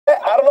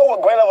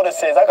what grade level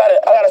this is. I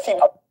gotta see.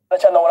 I'll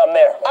let y'all know when I'm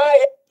there.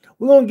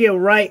 We're gonna get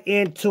right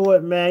into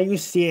it, man. You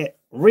see it.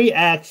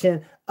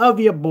 Reaction of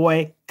your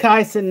boy,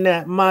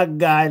 Cenat, my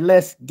guy.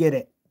 Let's get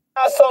it.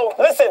 So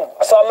listen,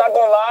 I'm not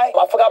gonna lie.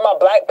 I forgot my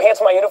black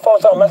pants, my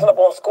uniform, so I'm messing up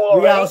on school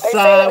already. We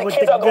outside with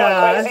the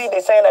guys.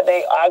 They saying that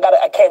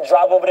I can't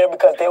drive over there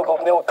because they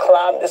will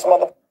climb this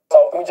mother.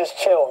 So let me just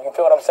chill. You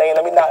feel what I'm saying?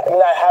 Let me not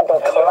have them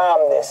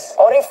climb this.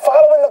 Oh, they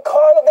following the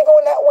car? They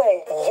going that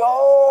way.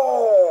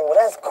 Yo,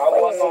 that's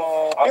crazy.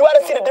 You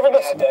gotta see the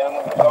difference.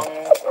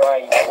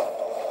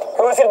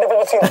 You want to see the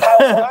difference between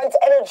Taiwan's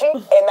energy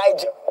and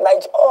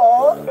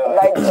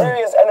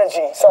Nigeria's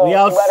energy. So we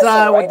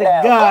outside with the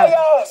guy.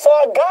 So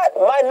I got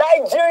my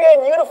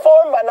Nigerian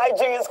uniform, my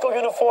Nigerian school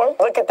uniform.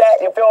 Look at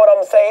that. You feel what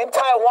I'm saying?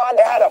 Taiwan,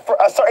 they had a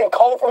certain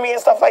code for me and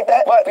stuff like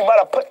that. But we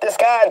about to put this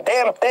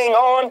goddamn thing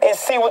on and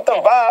see what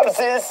the vibes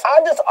is.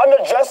 I just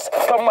underdressed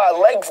from my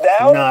legs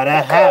down. Nah,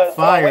 that hat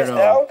fire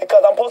though.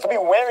 Because I'm supposed to be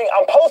wearing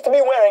a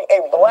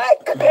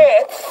black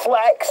pants,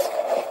 slacks.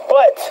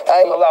 But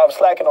I ain't gonna lie, I'm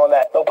slacking on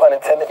that. No pun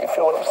intended. You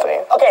feel what I'm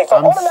saying? Okay,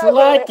 so I'm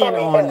slacking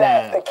on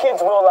that. The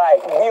kids will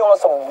be on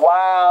some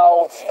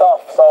wild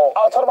stuff. So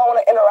I was told them I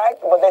want to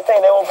interact, but they say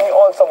they will be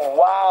on some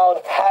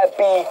wild,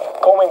 happy,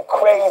 going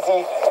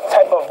crazy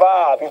type of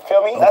vibe. You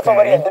feel me? Okay. That's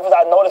already a difference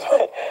I noticed.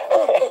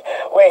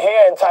 We're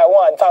here in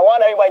Taiwan.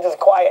 Taiwan, everybody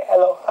just quiet.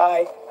 Hello,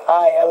 hi.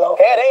 Hi, hello.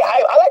 Yeah, they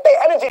hype. I like their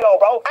energy though,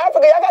 bro.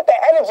 Africa, y'all got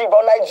that energy, bro.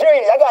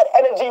 Nigeria, y'all got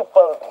energy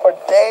for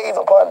days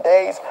upon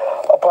days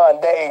upon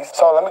days.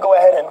 So let me go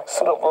ahead and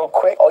suit up real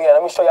quick. Oh yeah,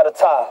 let me show y'all the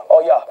tie.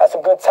 Oh yeah, that's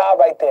a good tie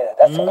right there.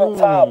 That's a good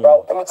tie,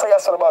 bro. Let me tell y'all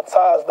something about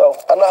ties though.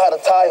 I know how to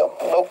tie them.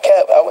 No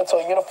cap. I went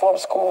to a uniform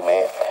school,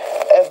 man.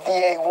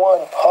 FDA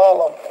 1,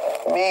 Harlem.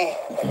 Me.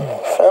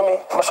 Feel me?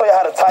 I'm gonna show you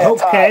how to tie a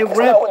tie. This is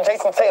not with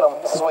Jason Tatum.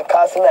 This is with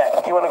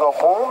Cenat. You wanna go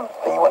boom,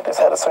 then you want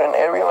this at a certain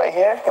area right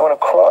here. You wanna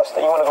cross,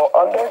 then you wanna go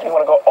under. You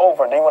want to go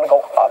over, then you want to go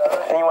up,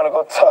 then you want to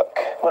go tuck.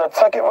 You want to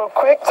tuck it real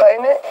quick,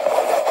 tighten it.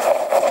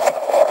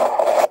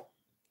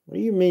 What do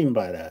you mean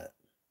by that?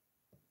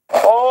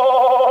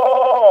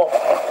 Oh,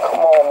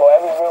 come on, bro.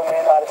 Every real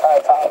man know how to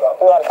tie a tie, bro.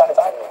 You know how to tie a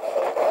tie?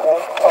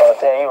 Oh,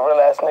 damn, you a real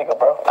ass nigga,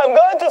 bro. I'm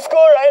going to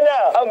school right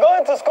now.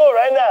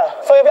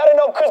 So if y'all didn't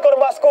know, Chris go to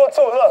my school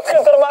too. Look, Chris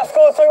go to my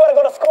school too. You want to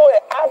go to school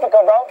in Africa,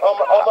 bro? No,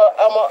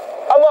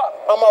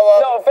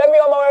 Femi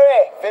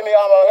Omawere.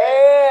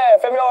 Yeah,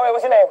 Femi Omawere.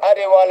 What's your name?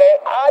 Adewale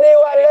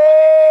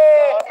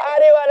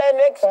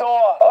next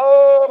door.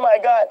 Oh my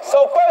God.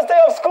 So first day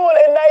of school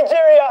in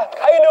Nigeria.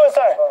 How you doing,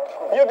 sir?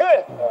 You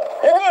good?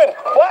 You good?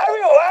 Why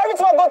every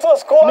time I go to a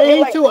school, man,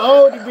 he's too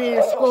old to be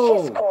in school.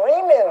 She's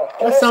screaming.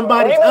 That's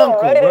somebody's uncle,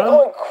 bro. They're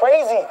going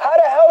crazy. How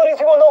the hell do these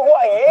people know who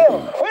I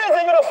am? Where's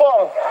the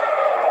uniform?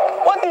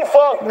 What the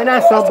fuck? Man,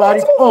 that's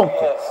somebody's uncle.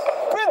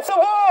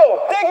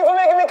 Principal, thank you for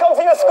making me come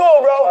to your school,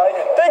 bro.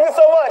 Thank you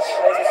so much.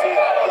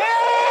 Yeah!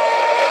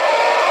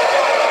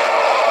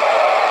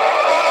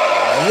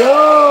 Yo!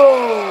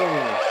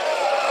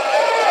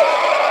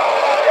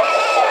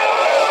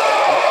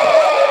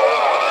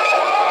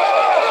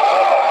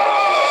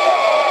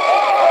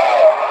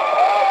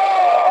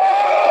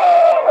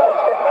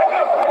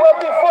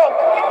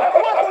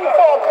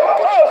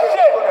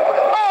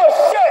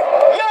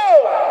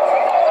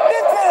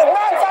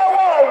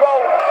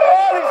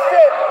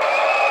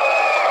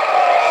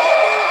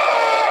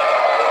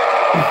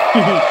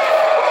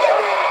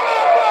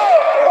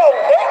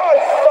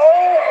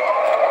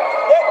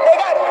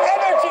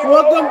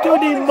 Welcome to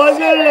the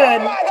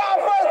Motherland. Oh my God,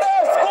 first day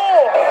of school.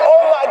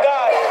 Oh my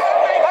God.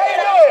 How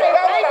you doing?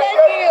 Thank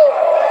you.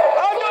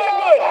 I'm doing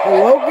good.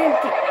 Welcome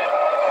to...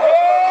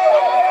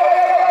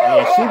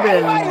 Yeah,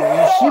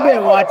 she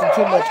been watching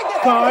too much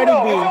Cardi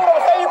B.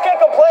 You can't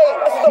complain.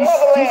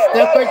 She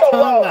stuck her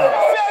tongue out.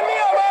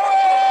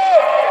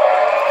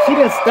 She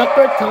done stuck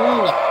her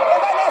tongue out.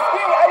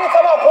 Every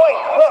time I point,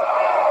 look.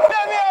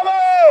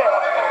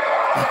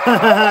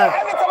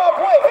 Every time I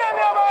point, yeah,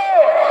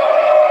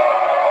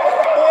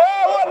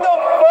 what the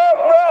fuck,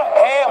 bro?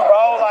 Damn,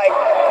 bro, like,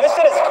 this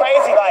shit is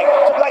crazy. Like,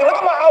 look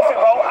at my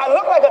outfit, bro. I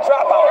look like a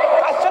dropout.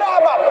 I should have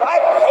had my black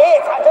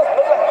pants. I just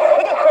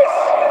look at Chris.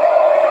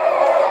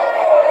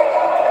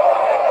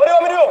 What do you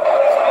want me to do?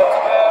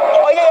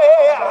 Oh,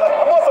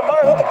 yeah. I'm on some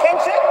Martin Luther King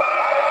shit. Yeah.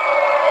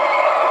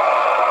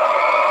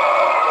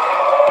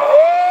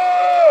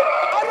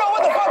 I don't know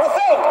what the fuck to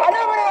say. I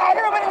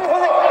never been in this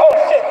position. Oh,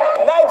 shit.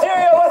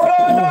 Nigeria, what's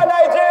going on,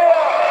 Nigeria?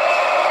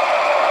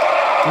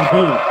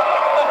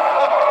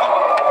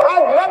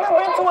 I've never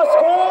been to a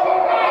school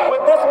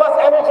with this much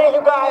energy,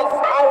 you guys.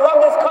 I love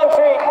this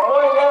country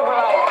more than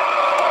ever.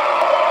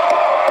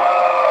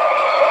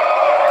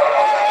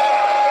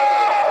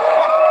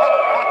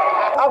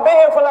 I've been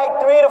here for like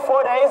 3 to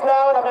 4 days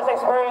now, and I'm just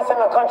experiencing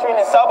the country in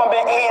itself. I've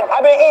been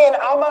eating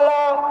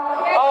amala.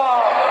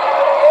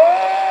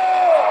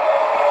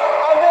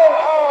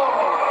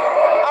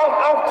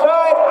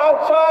 I've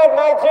tried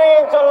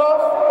Nigerian jollof.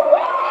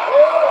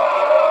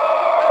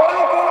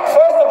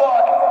 First of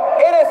all,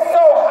 it is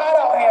so hot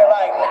out here,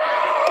 like.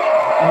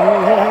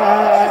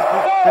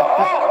 So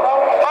hot, bro.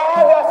 How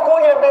has your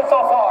school year been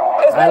so far?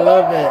 I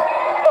love it.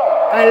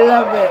 I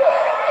love it.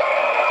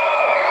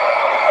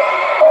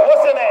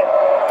 What's your name?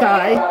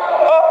 Kai.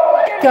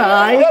 Huh?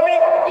 Kai. You know me?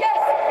 Yes.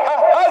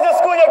 How's the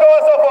school year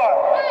going so far?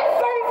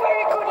 Very,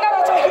 very good. Now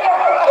that you're here.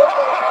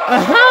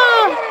 Aha!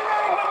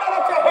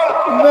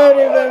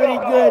 Very, very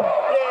good.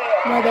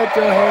 Now that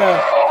you're here.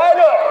 I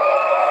know it.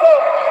 So,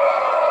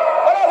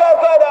 hold on,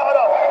 guys, hold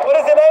on. What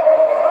is your name?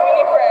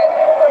 Winnie Fred.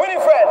 Winnie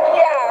Fred.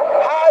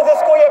 Yeah. How's the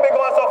school year been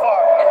going so far?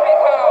 It's been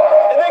cool.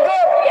 Is it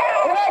good?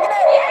 Yeah. You liking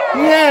it?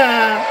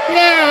 Yeah.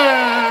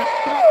 Yeah.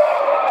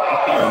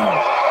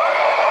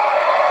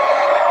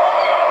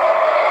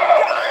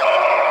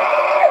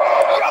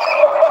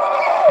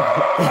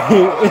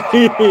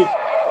 Yeah.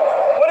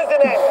 What is your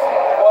name?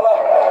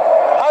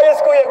 How your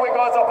school year been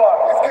going so far?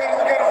 It's good.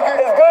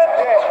 It's good?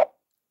 Yeah.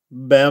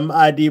 Bam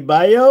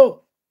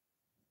Adebayo.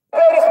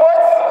 Play any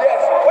sports?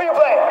 Yes. What you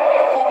playing?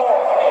 Football.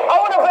 I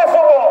want to play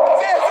football.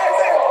 Yes.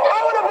 I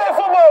want to play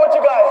football with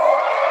you guys.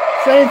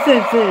 Same. I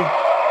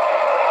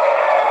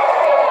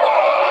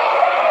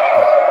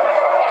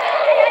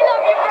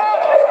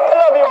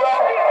love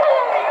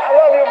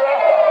you, bro.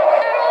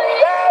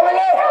 Yeah, man.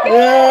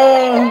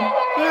 Yeah.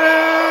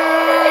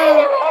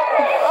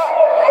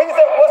 What you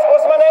say?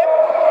 What's my name?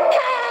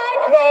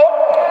 No.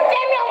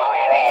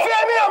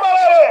 Femi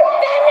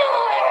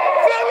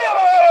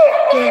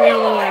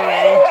Amawere.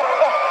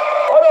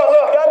 Hold on,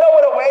 look. Y'all know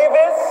what a wave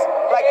is?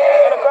 Like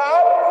in the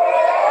crowd?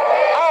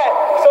 Alright,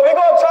 so we're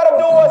gonna try to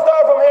do one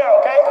start from here,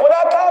 okay? When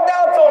I count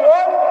down to 1,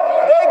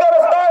 they're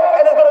gonna start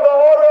and it's gonna go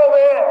all the way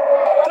over here.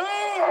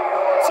 3,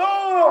 2,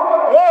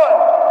 1.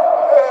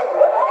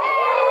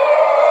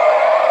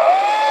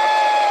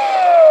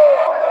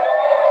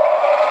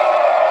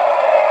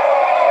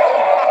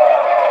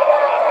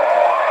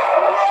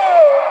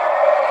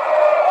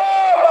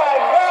 Oh my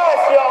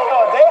gosh, yo.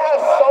 They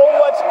have so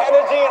much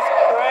energy, it's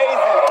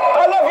crazy.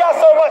 I love y'all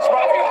so much,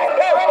 bro.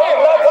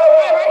 Not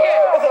Taiwan.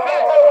 This is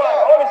not Taiwan.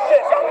 Holy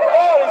shit.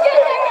 Holy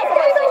shit.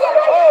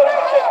 Holy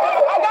shit.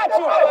 I got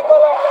you.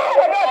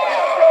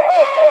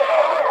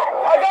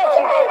 I got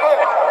you.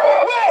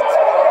 Wait.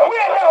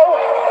 No.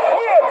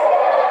 Wait.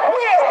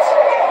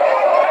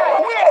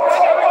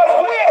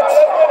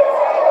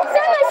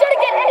 Someone should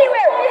get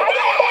anywhere. I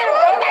got you.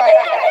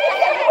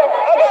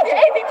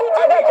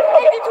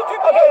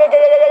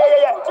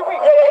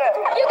 Yeah.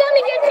 You got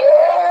me here too.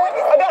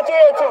 I got you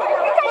here too.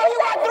 Oh, you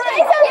got 3.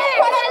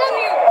 Yeah, I love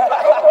you.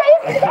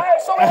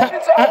 Alright, so much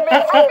pizza. I'm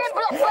in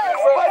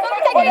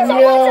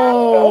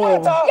Yo.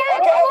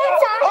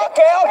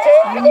 Okay.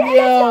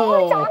 Yo.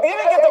 You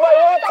didn't get the water.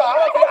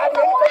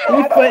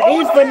 He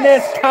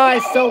finessed Kai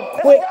so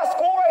quick.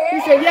 He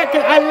said, yeah,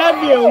 'cause I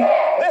love you.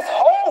 This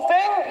whole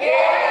thing?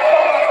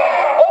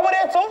 Over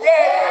there too?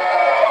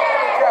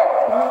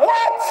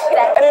 What?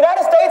 In the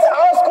United States,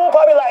 our school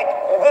probably like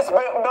this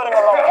building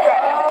alone.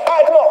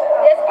 Alright, come on.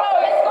 Let's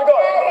go.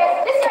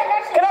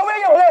 Can I wear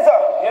your blazer?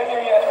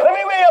 Yeah. Let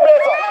me wear your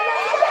blazer.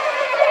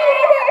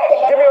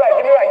 Give me right.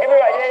 Yeah. Give me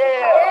right.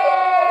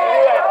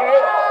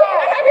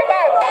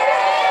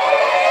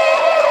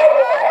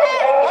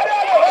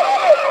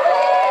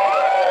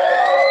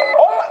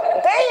 Oh my,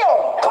 damn!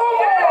 Come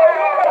on!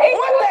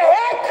 What the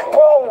heck?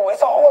 Bro,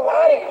 it's a whole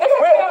lot of...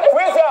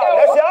 Where's y'all?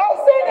 That's y'all?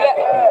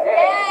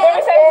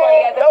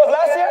 That was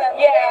last year?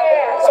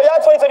 Yeah. So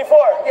y'all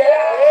 2024? Yeah.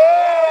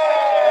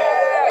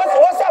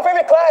 What's your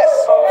favorite class?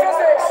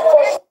 Physics.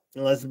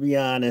 Let's be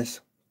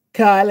honest.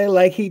 Kai look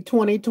like he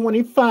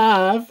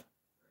 2025.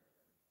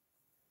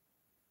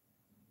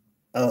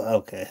 Oh,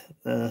 okay.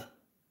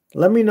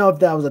 Let me know if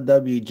that was a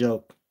W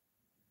joke.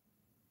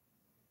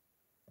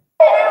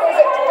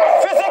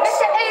 Physics?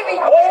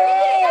 Oh,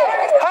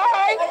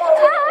 hi.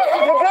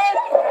 You good?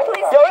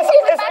 Yo,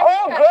 it's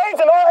all grades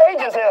and all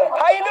ages here.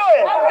 How you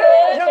doing?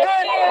 You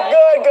good?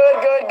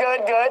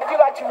 Good. You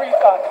like to read,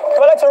 Scott?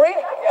 Do I like to read?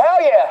 Hell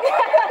yeah.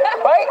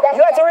 Right? You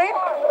like to read?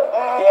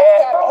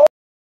 Yeah. Oh,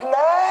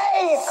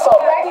 nice.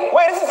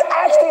 Wait, this is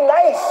actually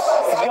nice.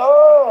 Yo.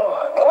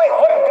 Wait,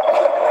 what?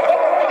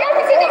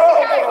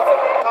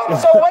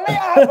 So when they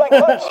have like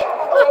lunch? Y'all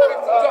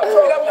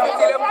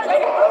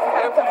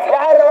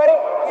had it already?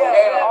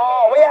 Yeah.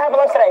 Oh, what y'all have for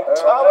lunch today?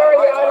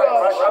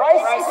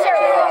 Rice?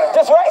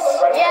 Just rice?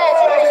 Yes.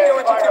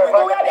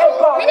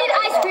 We need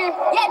ice cream.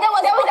 Yeah, there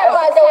was a bar.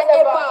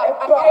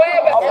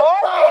 A bar?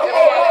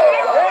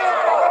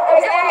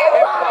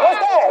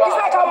 What's that? It's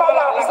like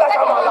amala.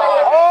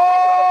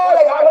 Oh,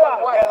 like amala.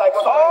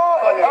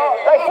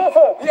 Like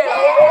fufu.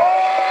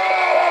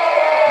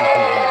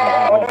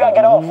 When do we gotta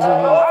get off?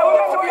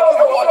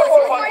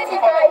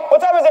 What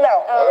time is it now?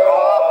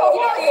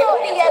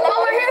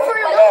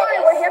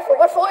 We're here for you.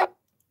 We're for you.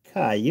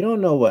 Kai, you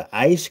don't know what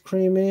ice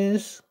cream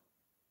is?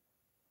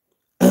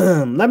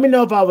 Let me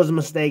know if I was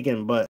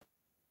mistaken, but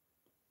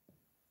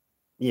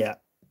yeah.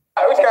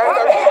 Don't worry,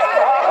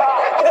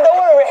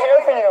 we're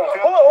here for you.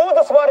 Who's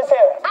the smartest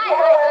here?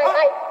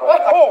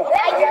 Who?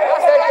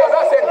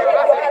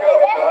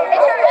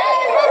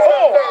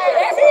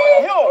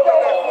 You.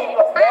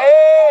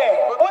 Hey.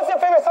 What's your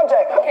favorite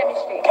subject?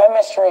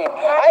 Chemistry. I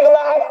ain't gonna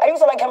lie, I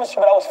used to like chemistry,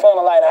 but I was failing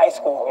a lot in high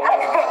school.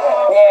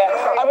 Yeah,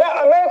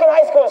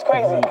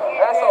 crazy.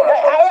 That's all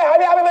right. Have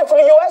you ever been to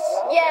the U.S.?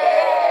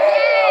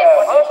 Yeah.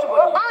 Yes.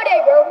 All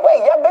day, bro.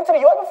 Wait, y'all been to the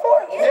U.S.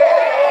 before? Yeah.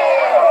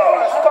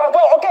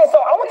 Bro, okay, so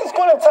I went to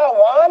school in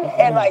Taiwan,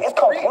 and like it's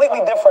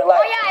completely different.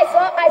 Like, Oh yeah, I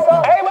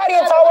saw. everybody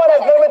in Taiwan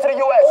has never been to the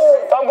U.S.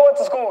 So I'm going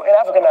to school in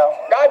Africa now.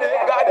 Got it.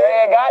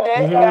 Yeah, got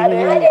it.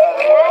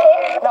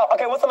 Now,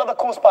 okay, what's another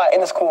cool spot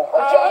in the school?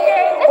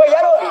 Wait,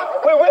 y'all don't.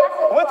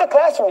 Where's the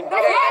classroom? Yeah.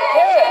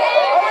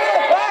 I'm in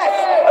the class.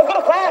 Let's go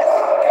to class.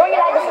 Don't you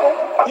like the school?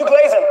 You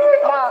glazing.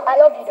 Nah, I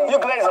love you, dude. You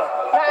glazing.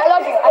 Nah, I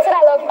love you. I said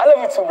I love you. I love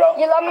you too, bro.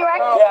 You love me,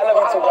 right? Yeah, I love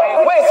you too,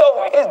 bro. Wait, so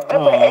it's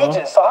different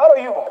ages. So how old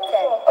are you?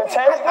 10. 10?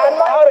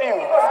 How old are you?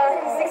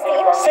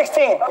 16.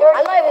 16.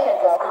 I'm not even in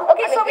the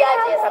Okay, so we have...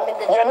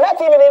 You're not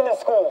even in the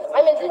school.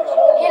 I'm in the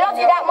You don't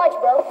do that much,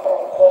 bro.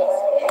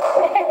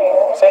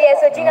 Yeah,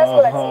 so junior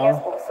school and senior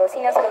school. So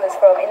senior school is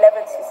from 11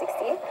 to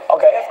 16.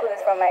 Okay. Junior school is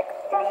from like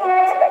 3 to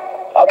like...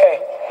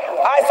 Okay.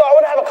 All right, so I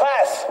want to have a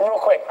class real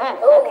quick.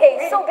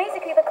 Okay, so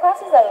basically the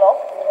classes are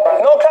locked.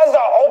 No classes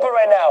are open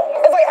right now.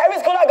 It's like every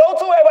school I go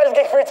to, everybody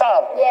just get free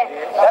time. Yeah.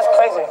 That's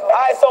crazy. All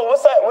right, so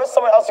what's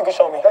somewhere else you can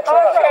show me? The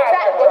trap. I'm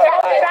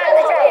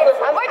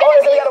gonna be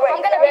here. You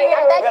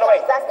gotta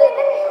wait. That's it.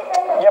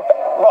 Yep.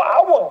 Bro,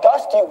 I will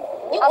dust you.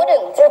 You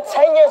wouldn't. You're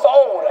 10 years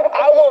old.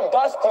 I will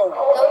dust you.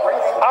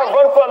 I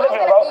run for a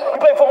living, bro. You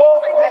play football?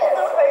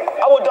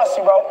 I will dust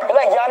you, bro. You're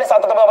like Giannis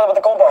out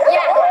the combo.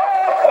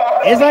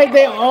 Yeah. It's like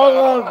they all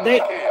love they.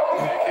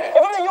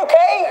 You're from the UK?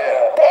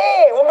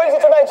 Damn, what brings you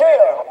to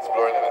Nigeria?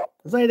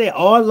 It's like they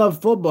all love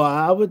football.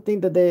 I would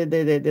think that they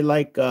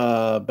like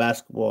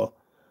basketball,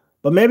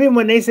 but maybe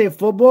when they say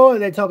football,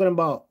 they're talking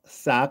about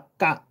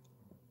soccer.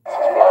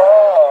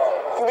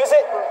 Oh, you miss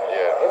it?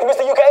 Yeah. You miss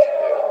the UK?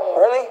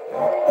 Really?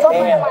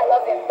 Damn. I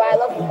love him, but I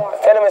love you more.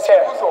 Send him his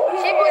hair.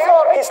 She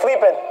He's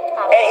sleeping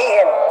and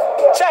eating.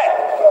 Chat.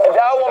 If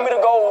y'all want me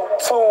to go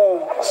to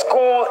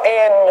school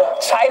in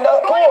China,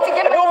 cool. If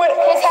you want me to,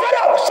 shut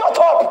up.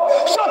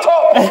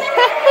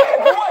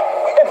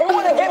 If you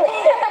want to get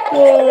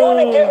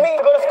me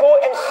to go to school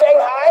in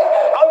Shanghai,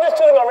 I'm just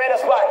choosing a random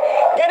spot.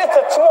 Get it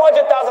to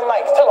 200,000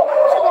 likes. Tell them.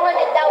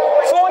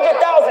 200,000.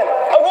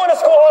 I'm going to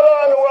school all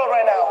around the world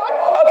right now.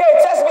 Okay,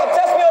 test me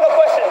on the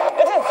question.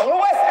 This is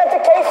U.S.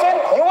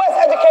 education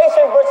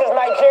versus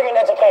Nigerian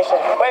education.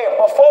 Wait,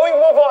 before we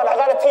move on, I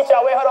gotta teach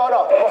y'all. Wait, hold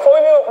on. Before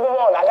we move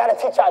on, I gotta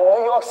teach y'all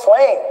New York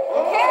slang.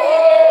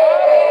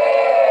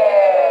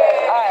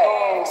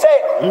 Alright,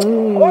 say,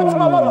 word to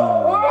my mother.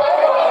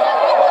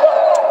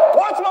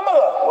 Word to my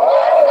mother.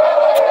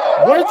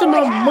 Word to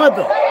my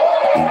mother.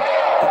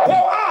 Yo,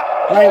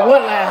 Like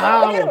what? Like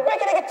how? let me get a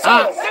bacon, egg, and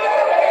cheese.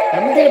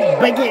 Let me get a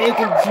bacon, egg,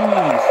 and cheese.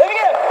 Let me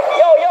get a,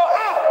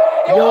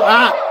 Yo,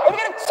 let me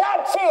get a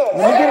chopped cheese.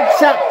 Let me get a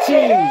chopped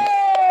cheese.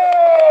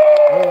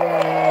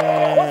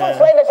 What's some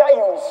slang that y'all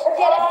use?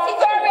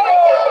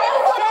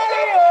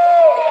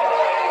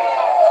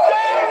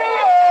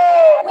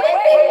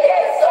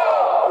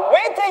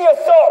 Wait till you're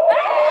soap.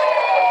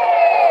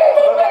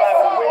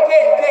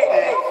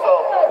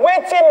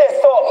 Wait in this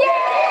soap.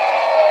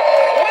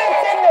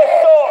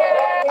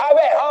 I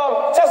bet,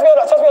 test me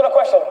on a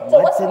question.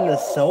 What's in the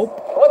soap?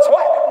 What's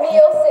what?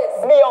 Meiosis.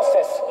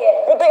 Meiosis.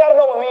 Yeah. You think I don't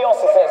know what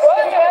meiosis is?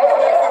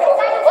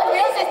 What's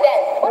music then?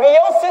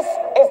 Meiosis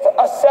is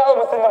a cell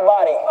within the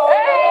body.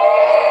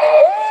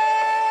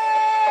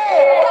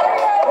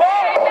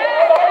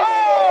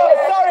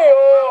 Sorry.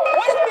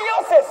 What is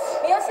meiosis?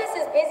 Meiosis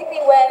is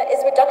basically when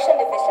it's reduction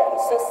division.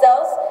 So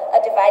cells are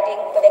dividing,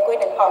 but they're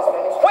going in half.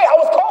 Wait, I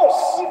was close.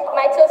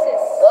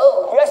 Mitosis.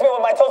 You asked me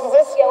what mitosis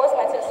is? Yeah, what's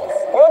mitosis?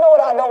 You don't know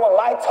what I know what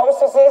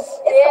mitosis is?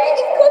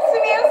 It's good to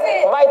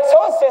meiosis.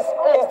 Mitosis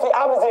is the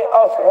opposite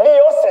of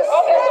meiosis.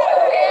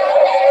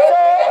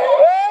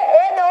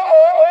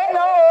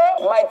 No.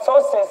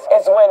 Mitosis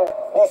is when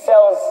these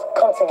cells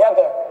come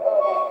together.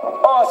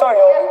 Oh, sorry,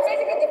 yo. It's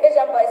basically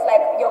division, but it's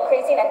like you're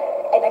creating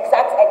an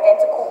exact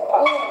identical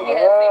part. You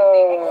know, same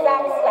thing.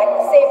 Exact, like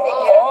the same thing.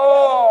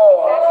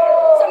 Oh.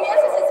 So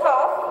meiosis is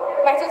half.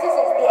 Mitosis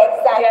is the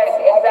exact. Yes,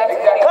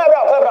 exactly. Clap it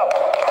up.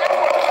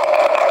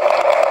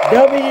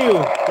 W.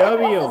 Cell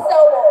wall.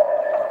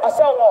 A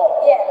cell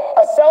wall.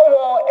 Yeah. A cell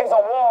wall is a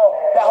wall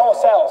that holds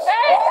cells.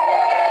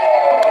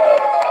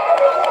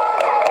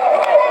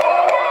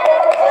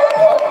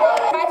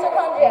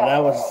 Mitochondria. That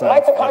was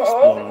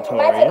Mitochondria? explanatory.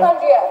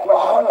 Mitochondria.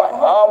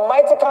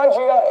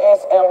 Mitochondria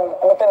is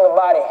within the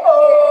body.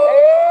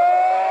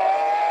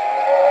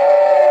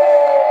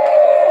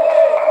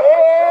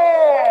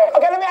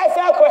 Okay, let me ask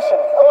you a question.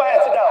 Go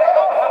ahead, sit down.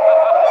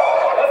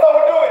 That's how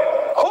we do it.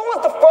 Who was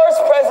the first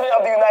president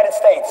of the United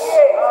States?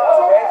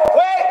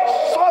 Wait,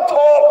 shut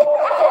up.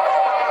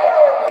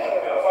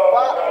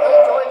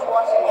 George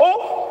Washington. Who?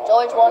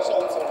 George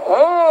Washington.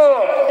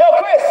 Yo,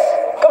 Chris,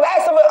 come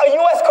ask him a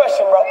U.S.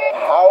 question, bro.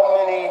 How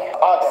many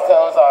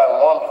oxtails are in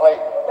one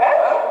plate?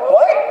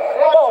 What?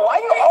 Bro, why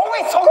you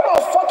always talking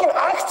about fucking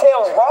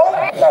oxtails, bro?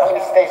 How many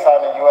states are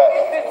in the U.S.?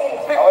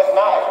 No, it's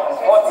not.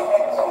 It's 40.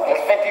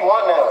 It's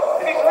 51 now.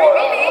 51.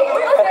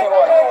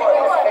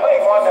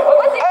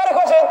 I got a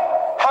question.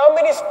 How How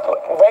many?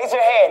 Raise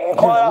your hand. You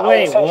call it out.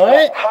 Wait,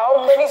 what?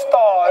 How many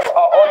stars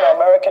are on the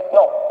American?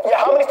 No.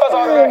 Yeah. How many stars are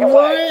on the American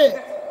flag?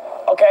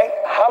 What? Okay.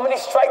 How many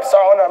stripes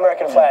are on the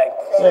American flag?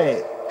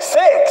 Wait. 6.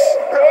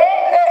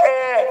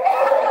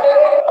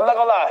 I'm not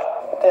gonna lie.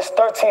 There's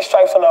 13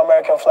 stripes on the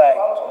American flag.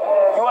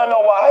 You wanna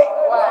know why?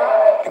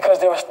 Why?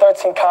 Because there was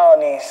 13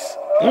 colonies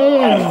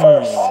at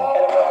first in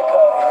America.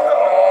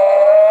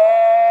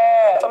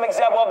 Yeah. Some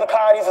example of the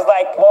colonies is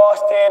like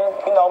Boston,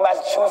 you know,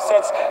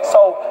 Massachusetts.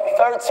 So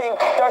 13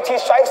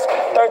 stripes,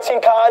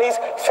 13 colonies,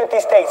 50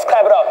 states.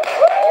 Clap it up.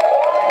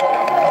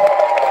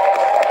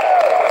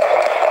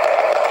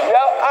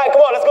 Yeah. All right,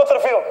 come on, let's go to the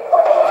field.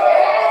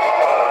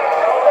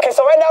 Okay,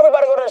 so right now we're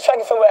about to go to the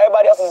track and field where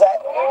everybody else is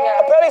at.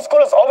 Yeah. Apparently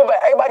school is over, but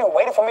everybody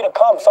waiting for me to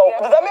come. So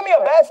does that make me a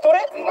bad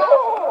student?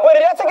 No. Wait,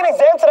 did y'all take an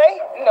exam today?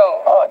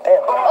 No. Oh,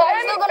 damn. I'm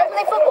still gonna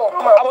play football.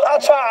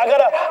 I'll try. I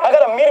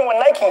got a meeting with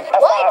Nike at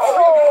 5.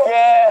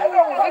 Yeah.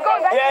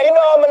 Yeah, you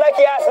know I'm a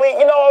Nike athlete.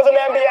 You know I was in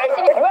the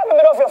NBA. You haven't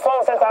been off your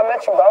phone since I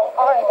met you, bro.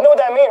 You know what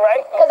that means,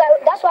 right?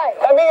 That's why.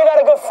 That means you're not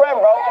a good friend,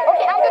 bro.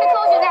 Okay, I'm gonna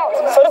close it now.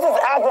 So this is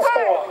after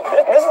school.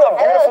 This is a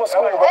beautiful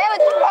school, bro.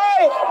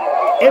 Hey!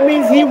 It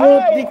means he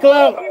won't be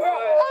clout.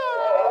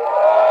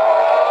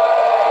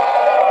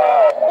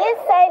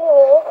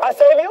 I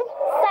save you?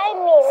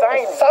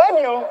 Sign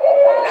you?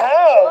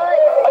 How?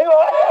 Are you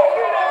hot?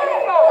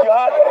 You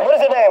hot? What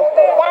is your name?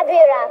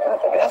 Dabira.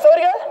 Say it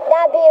again?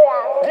 Dabira.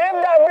 Give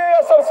Dabira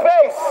some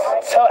space.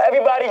 Tell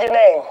everybody your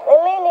name. My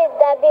name is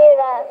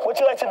Dabira. What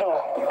you like to do?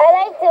 I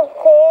like to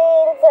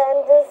paint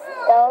and do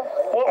stuff.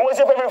 What's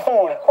your favorite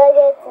food?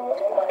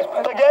 Spaghetti.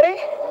 Spaghetti?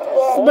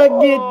 Yeah.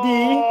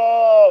 Spaghetti.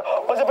 Oh,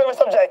 what's your favorite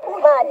subject?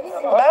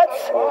 Maths.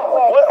 Maths?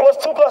 What's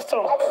 2 plus 2?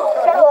 4.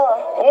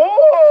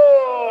 Ooh.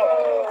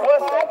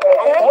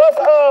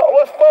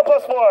 What's 4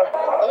 plus 4? 8. 8?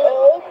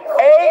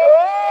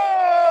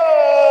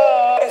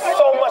 Oh! It's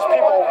so much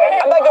people.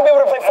 I'm not gonna be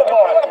able to play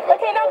football.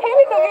 Okay, now can you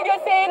make a video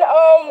saying,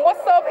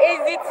 what's up,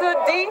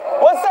 AZ2D?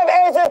 What's up,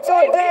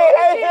 AZ2D?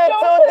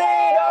 AZ2D!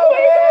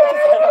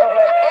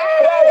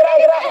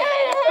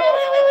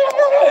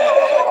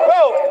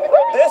 Bro,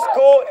 this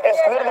school is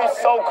literally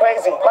so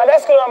crazy. My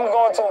next school I'm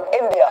going to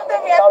India.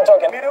 No, I'm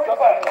joking.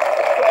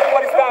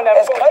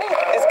 Is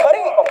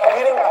Cuddy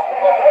competing?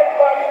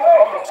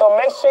 So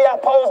make sure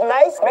y'all pose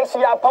nice. Make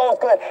sure y'all pose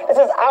good. This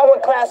is our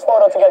class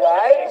photo together, all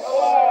right?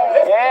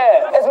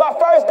 Yeah. It's my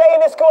first day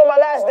in this school, my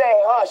last day.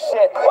 Oh,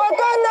 shit. We're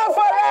good enough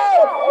for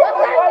that.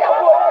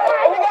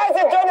 If you guys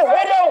enjoyed this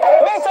video,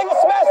 make sure you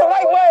smash the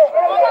like button,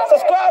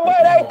 subscribe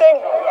button, everything.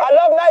 I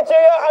love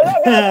Nigeria. I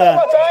love y'all so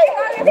much, all right?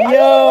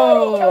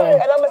 Yo.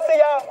 And I'm going to see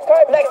y'all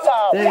next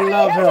time. They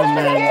love him,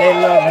 man. They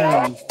love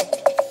him.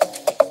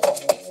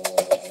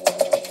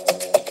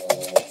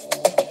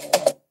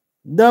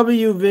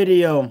 W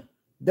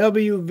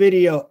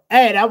video.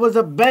 Hey, that was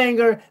a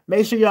banger.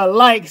 Make sure y'all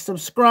like,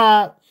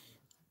 subscribe.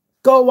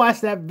 Go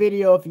watch that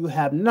video if you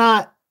have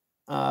not.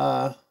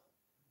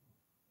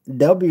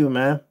 W,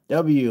 man.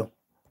 W.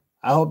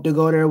 I hope to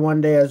go there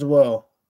one day as well.